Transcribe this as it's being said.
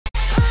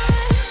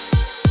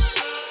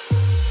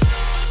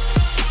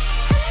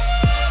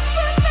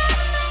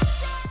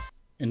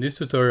this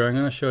tutorial, I'm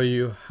going to show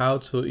you how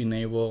to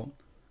enable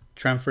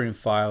transferring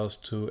files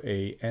to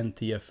a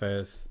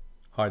NTFS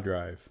hard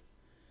drive.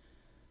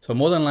 So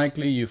more than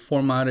likely you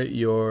formatted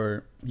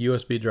your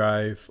USB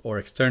drive or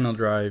external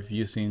drive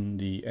using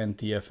the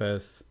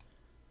NTFS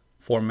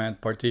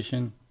format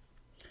partition.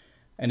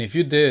 And if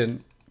you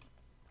did,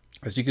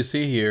 as you can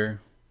see here,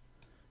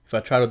 if I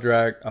try to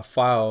drag a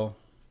file,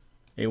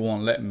 it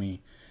won't let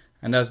me.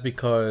 And that's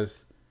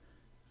because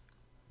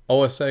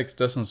OS X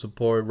doesn't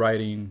support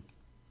writing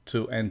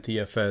to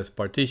NTFS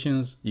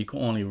partitions. You can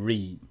only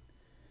read.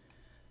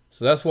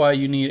 So that's why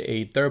you need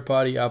a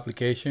third-party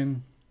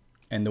application,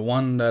 and the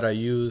one that I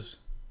use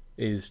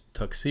is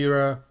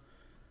Tuxera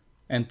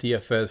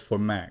NTFS for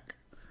Mac.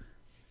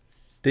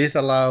 This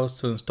allows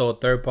to install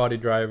third-party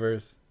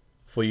drivers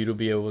for you to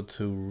be able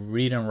to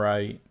read and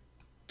write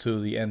to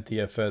the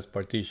NTFS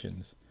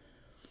partitions.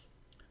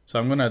 So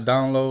I'm gonna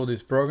download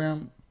this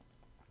program,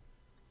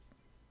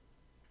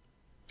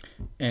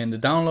 and the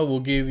download will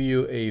give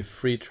you a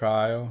free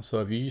trial. So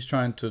if you're just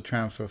trying to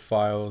transfer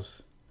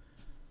files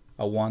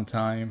at one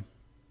time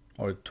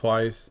or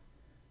twice,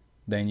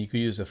 then you could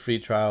use a free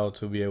trial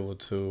to be able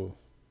to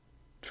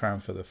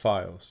transfer the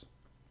files.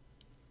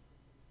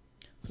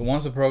 So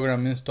once the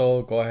program is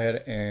installed, go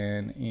ahead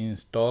and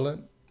install it.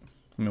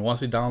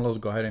 Once it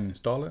downloads, go ahead and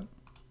install it.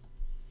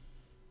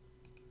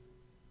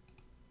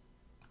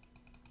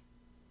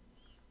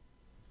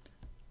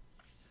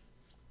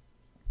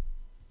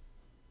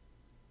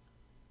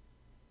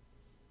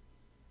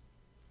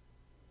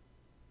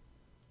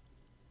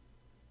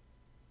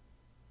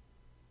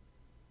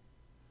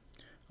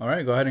 All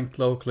right, go ahead and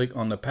click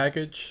on the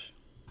package.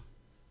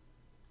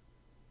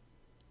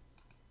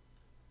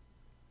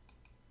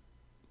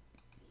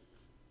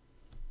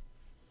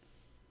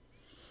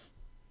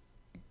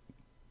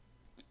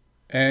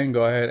 And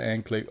go ahead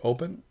and click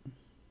open.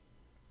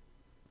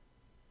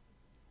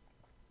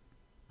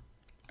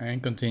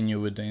 And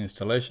continue with the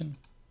installation.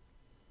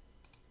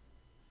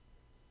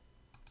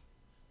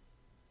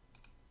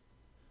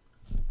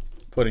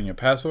 Put in your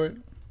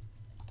password.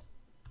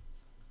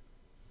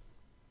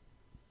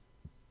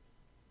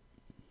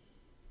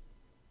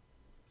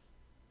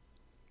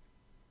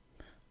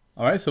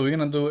 All right, so we're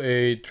gonna do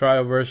a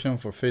trial version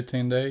for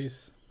 15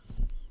 days.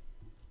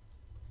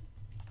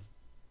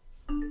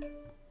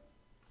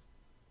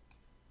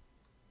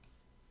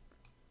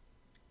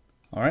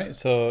 All right,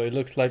 so it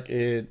looks like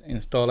it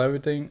installed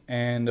everything,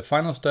 and the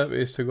final step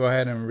is to go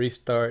ahead and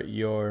restart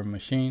your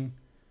machine.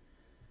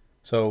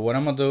 So what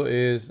I'm gonna do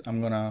is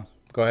I'm gonna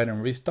go ahead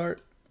and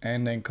restart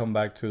and then come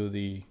back to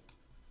the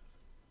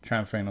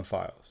transferring of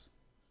files.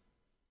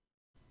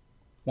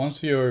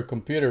 Once your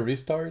computer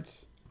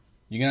restarts,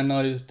 you're gonna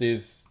notice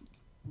this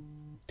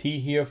T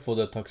here for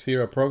the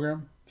Tuxera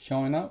program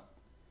showing up.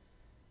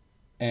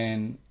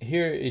 And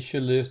here it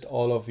should list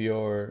all of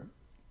your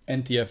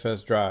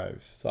NTFS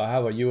drives. So I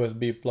have a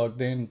USB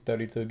plugged in,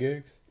 32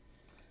 gigs.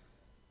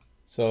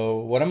 So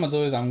what I'm gonna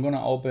do is I'm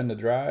gonna open the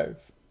drive.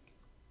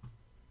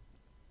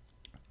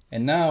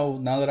 And now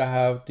that I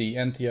have the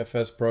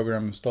NTFS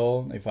program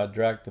installed, if I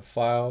drag the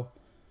file,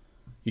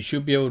 you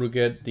should be able to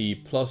get the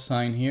plus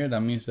sign here. That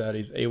means that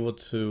it's able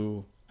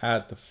to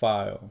add the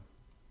file.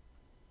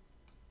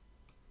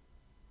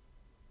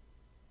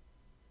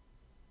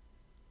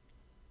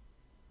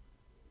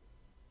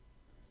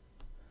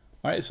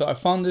 Alright, so I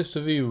found this to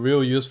be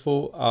real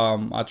useful.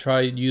 I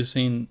tried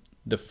using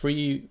the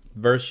free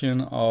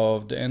version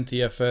of the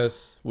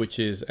NTFS, which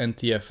is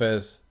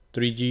NTFS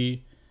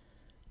 3G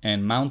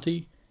and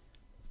Mounty,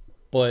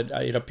 but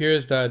it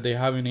appears that they're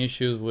having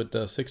issues with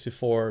the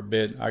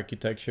 64-bit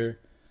architecture,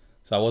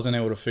 so I wasn't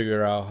able to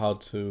figure out how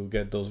to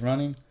get those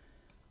running.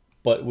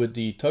 But with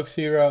the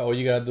Tuxera, all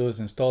you gotta do is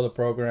install the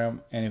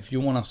program, and if you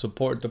want to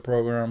support the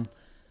program,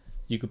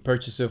 you could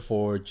purchase it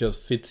for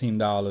just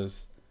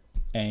 $15.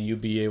 And you'll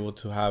be able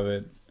to have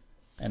it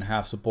and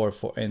have support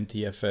for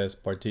NTFS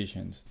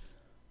partitions.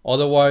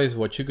 Otherwise,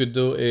 what you could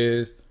do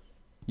is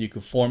you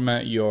could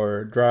format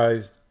your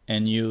drives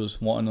and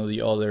use one of the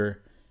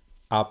other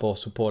Apple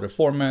supported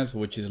formats,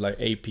 which is like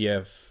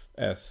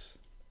APFS.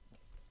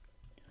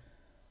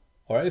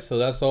 Alright, so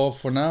that's all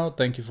for now.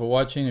 Thank you for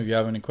watching. If you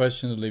have any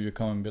questions, leave your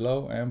comment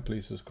below and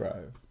please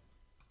subscribe.